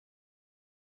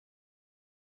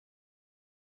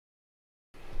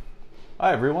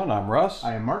Hi everyone, I'm Russ.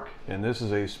 I am Mark. And this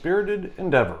is a spirited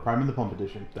endeavor. Prime in the Pump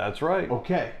Edition. That's right.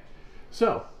 Okay,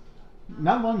 so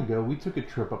not long ago we took a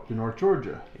trip up to North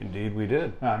Georgia. Indeed we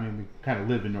did. I mean, we kind of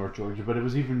live in North Georgia, but it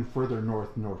was even further North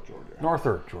Georgia.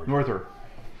 Norther Georgia.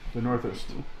 The northest.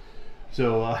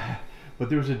 So, but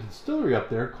there was a distillery up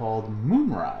there called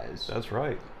Moonrise. That's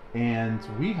right. And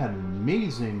we had an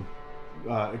amazing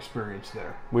experience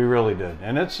there. We really did.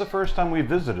 And it's the first time we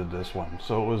visited this one.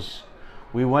 So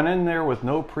we went in there with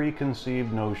no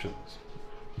preconceived notions.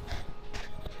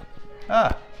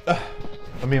 Let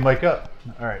me mic up.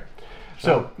 All right.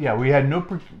 So yeah, we had no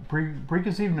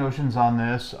preconceived notions on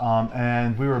this,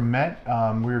 and we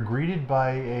were greeted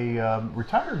by a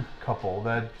retired couple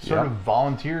that sort of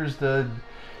volunteers to,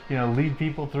 lead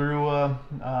people through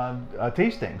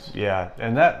tastings. Yeah,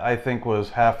 and that I think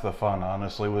was half the fun.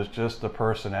 Honestly, was just the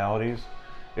personalities.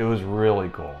 It was really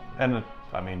cool, and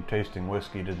I mean, tasting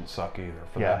whiskey didn't suck either,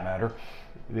 for that matter.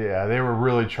 Yeah, they were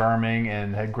really charming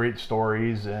and had great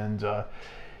stories, and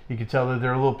you could tell that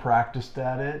they're a little practiced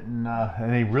at it, and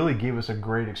they really gave us a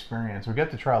great experience. We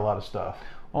got to try a lot of stuff.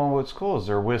 Well, what's cool is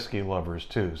they're whiskey lovers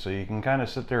too, so you can kind of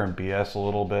sit there and BS a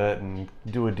little bit and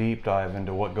do a deep dive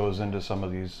into what goes into some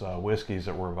of these whiskeys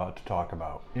that we're about to talk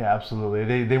about. Yeah,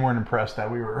 absolutely. They weren't impressed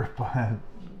that we were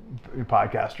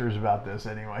podcasters about this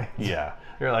anyway. Yeah.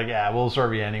 They're like, yeah, we'll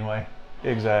serve you anyway.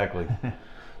 Exactly.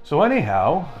 So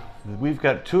anyhow, we've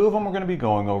got two of them we're going to be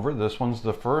going over. This one's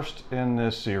the first in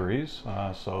this series,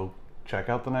 so check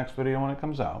out the next video when it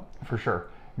comes out. For sure.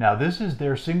 Now this is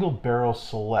their Single Barrel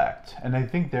Select, and I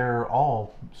think they're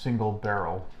all single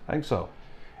barrel. I think so.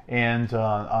 And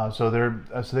so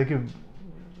they could,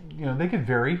 they could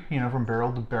vary, from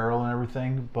barrel to barrel and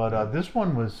everything. But this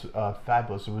one was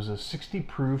fabulous. It was a 60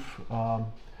 proof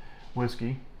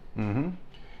whiskey. Mm-hmm.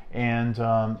 And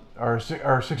our 60,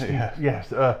 yes,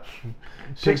 60%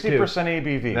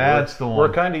 ABV. That's the one.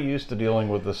 We're kind of used to dealing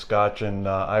with the Scotch and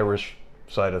Irish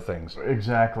side of things.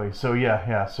 Exactly. So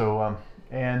yeah. So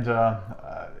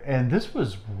and this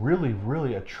was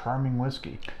really a charming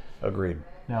whiskey. Agreed.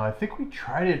 Now I think we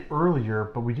tried it earlier,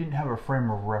 but we didn't have a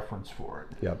frame of reference for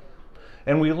it. Yep.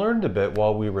 And we learned a bit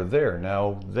while we were there.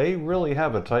 Now they really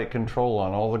have a tight control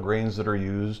on all the grains that are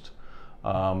used.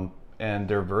 And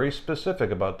they're very specific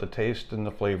about the taste and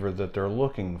the flavor that they're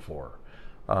looking for.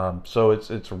 So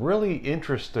it's really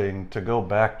interesting to go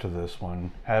back to this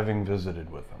one, having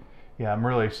visited with them. Yeah, I'm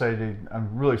really excited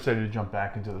to jump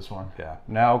back into this one. Yeah.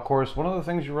 Now, of course, one of the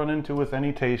things you run into with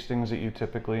any tastings that you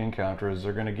typically encounter is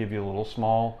they're going to give you little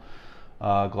small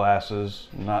glasses,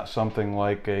 not something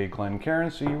like a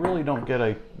Glencairn, so you really don't get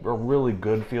a really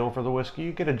good feel for the whiskey.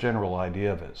 You get a general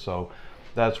idea of it. So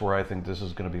that's where I think this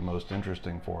is going to be most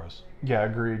interesting for us. Yeah,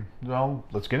 agreed. Well,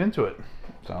 let's get into it.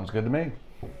 Sounds good to me.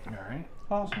 All right.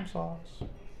 Awesome sauce.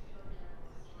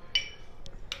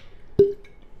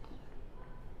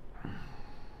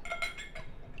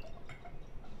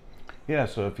 Yeah,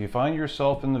 so if you find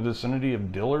yourself in the vicinity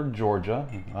of Dillard, Georgia,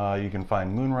 you can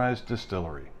find Moonrise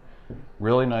Distillery.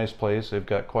 Really nice place. They've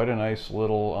got quite a nice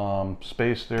little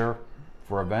space there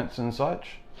for events and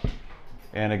such.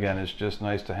 And again, it's just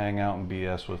nice to hang out and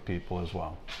BS with people as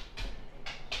well.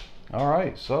 All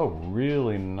right, so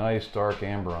really nice dark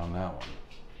amber on that one.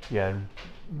 Yeah,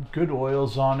 good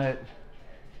oils on it.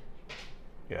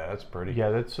 Yeah, that's pretty. Yeah,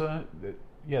 that's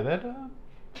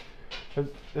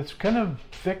it's kind of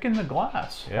thick in the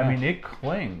glass. Yeah. I mean, it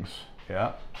clings.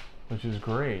 Yeah. Which is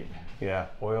great. Yeah,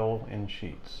 oil in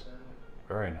sheets.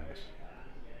 Very nice.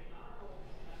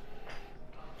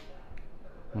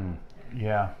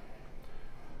 Yeah.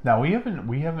 Now we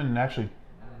haven't actually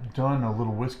done a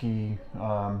little whiskey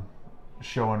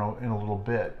show in a little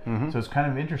bit, so it's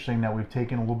kind of interesting that we've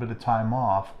taken a little bit of time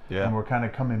off, and we're kind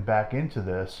of coming back into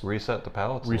this. Reset the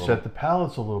palates. Reset the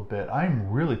palates a little bit.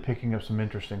 I'm really picking up some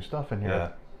interesting stuff in here. Yeah.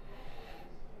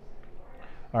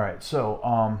 All right,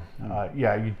 so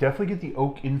yeah, you definitely get the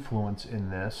oak influence in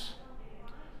this.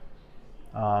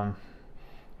 Yeah,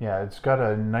 it's got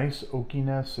a nice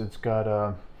oakiness. It's got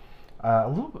a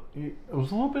little. It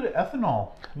was a little bit of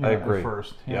ethanol. I agree. At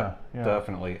first. Yeah,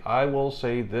 definitely. I will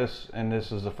say this, and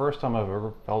this is the first time I've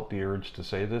ever felt the urge to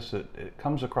say this. It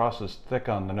comes across as thick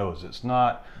on the nose. It's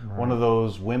not one of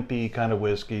those wimpy kind of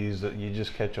whiskeys that you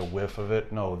just catch a whiff of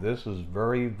it. No, this is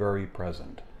very, very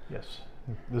present. Yes,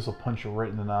 this will punch you right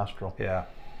in the nostril. Yeah,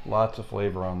 lots of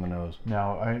flavor on the nose.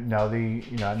 Now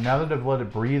that I've let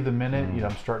it breathe a minute,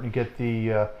 I'm starting to get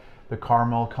the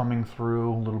caramel coming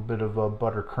through, a little bit of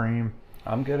buttercream.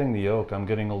 I'm getting the oak. I'm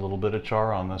getting a little bit of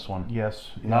char on this one.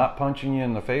 Yes. Not punching you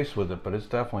in the face with it, but it's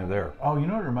definitely there. Oh, you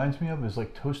know what it reminds me of is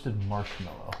like toasted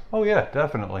marshmallow. Oh yeah,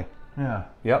 definitely. Yeah.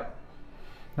 Yep.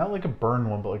 Not like a burned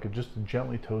one, but like just a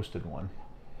gently toasted one.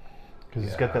 Because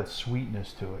it's got that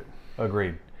sweetness to it.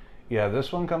 Agreed. Yeah,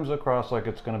 this one comes across like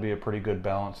it's going to be a pretty good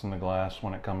balance in the glass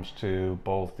when it comes to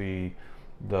both the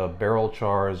barrel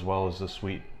char as well as the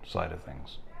sweet side of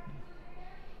things.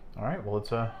 All right, well, it's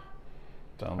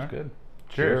sounds good.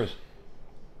 Cheers.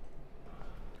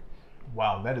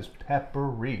 Wow, that is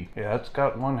peppery. Yeah, it's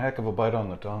got one heck of a bite on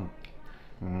the tongue.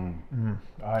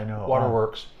 I know.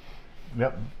 Waterworks.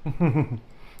 Yep.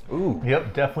 Ooh.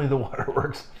 Yep, definitely the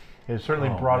waterworks. It certainly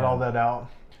brought all that out.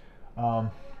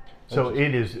 So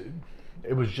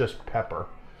it was just pepper.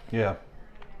 Yeah.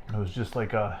 It was just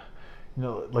like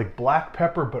like black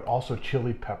pepper, but also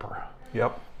chili pepper.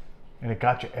 Yep. And it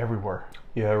got you everywhere.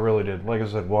 Yeah, it really did. Like I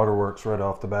said, waterworks right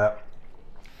off the bat.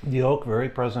 The oak very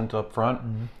present up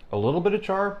front. A little bit of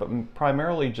char, but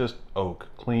primarily just oak,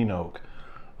 clean oak.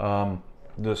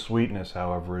 The sweetness,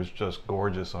 however, is just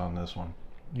gorgeous on this one.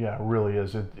 Yeah, it really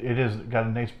is. It is got a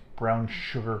nice brown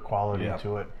sugar quality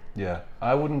to it. Yeah,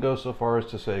 I wouldn't go so far as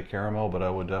to say caramel, but I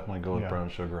would definitely go with brown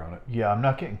sugar on it. Yeah, I'm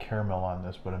not getting caramel on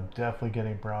this, but I'm definitely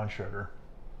getting brown sugar.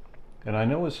 And I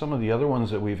know with some of the other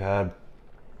ones that we've had,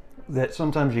 that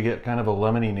sometimes you get kind of a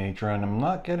lemony nature, and I'm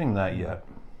not getting that yet.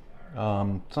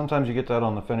 Sometimes you get that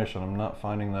on the finish, and I'm not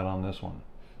finding that on this one.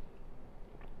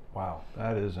 Wow,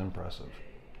 that is impressive.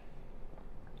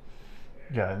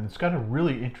 Yeah, and it's got a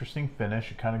really interesting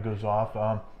finish. It kind of goes off.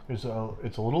 It's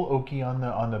a little oaky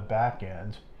on the back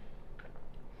end,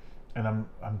 and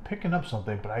I'm picking up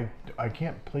something, but I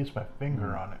can't place my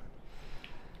finger on it.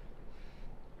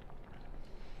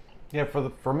 Yeah,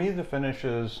 for me the finish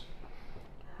is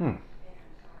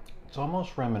it's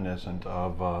almost reminiscent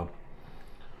of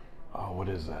what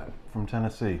is that from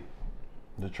Tennessee,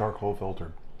 the charcoal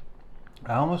filtered.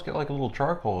 I almost get like a little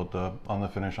charcoal on the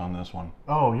finish on this one.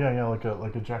 Oh yeah, like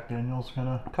a Jack Daniel's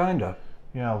kinda.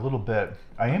 Yeah, a little bit.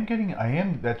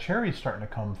 That cherry's starting to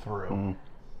come through.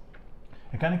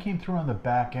 It kind of came through on the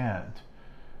back end.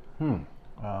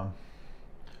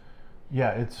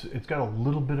 Yeah, it's got a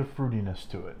little bit of fruitiness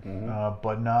to it,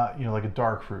 but not like a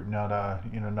dark fruit, not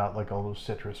not like a little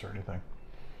citrus or anything.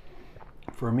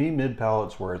 For me, mid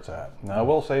palate's where it's at. Now I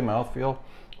will say mouthfeel,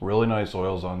 really nice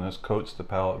oils on this, coats the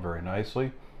palate very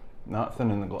nicely, not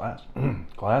thin in the glass.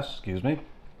 Excuse me.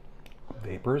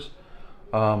 Vapors.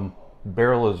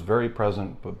 Barrel is very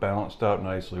present, but balanced out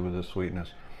nicely with the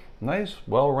sweetness. Nice,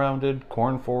 well-rounded,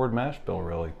 corn-forward mash bill,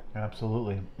 really.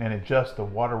 Absolutely, and the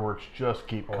waterworks just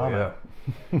keep coming. Oh,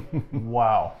 yeah.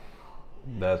 Wow.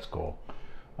 That's cool.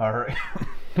 All right.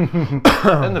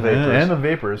 And the vapors. And the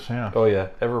vapors, yeah. Oh, yeah,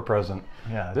 ever present.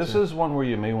 Yeah. This is one where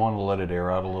you may want to let it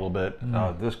air out a little bit.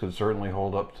 This could certainly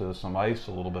hold up to some ice,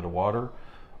 a little bit of water.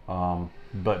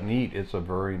 But neat, it's a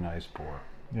very nice pour.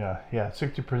 Yeah,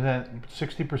 60%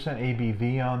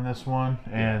 ABV on this one,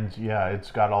 and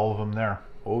it's got all of them there.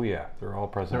 Oh yeah, they're all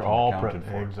present. They're all accounted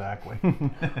for. Exactly.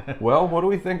 Well, what are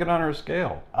we thinking on our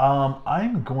scale?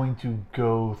 I'm going to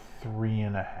go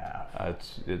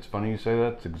 3.5. It's funny you say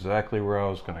that. It's exactly where I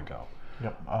was going to go.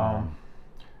 Yep.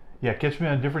 Yeah, catch me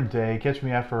on a different day. Catch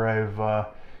me after I've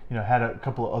had a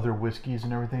couple of other whiskeys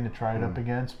and everything to try it up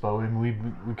against. But we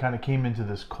kind of came into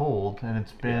this cold, and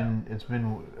it's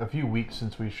been a few weeks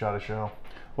since we shot a show.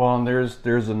 Well, and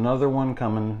there's another one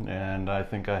coming, and I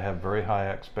think I have very high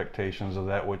expectations of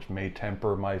that, which may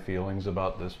temper my feelings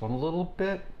about this one a little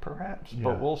bit, perhaps. Yeah.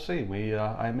 But we'll see.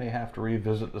 I may have to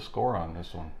revisit the score on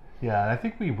this one. Yeah, and I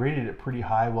think we rated it pretty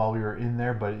high while we were in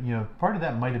there, but part of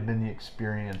that might have been the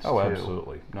experience. Oh, too.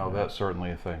 Absolutely. No, that's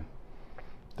certainly a thing.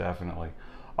 Definitely.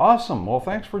 Awesome. Well,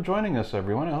 thanks for joining us,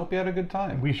 everyone. I hope you had a good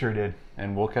time. We sure did.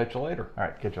 And we'll catch you later. All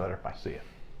right, catch you later. Bye. See ya.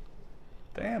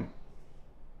 Damn.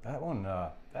 That one,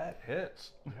 that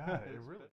hits. Yeah, it really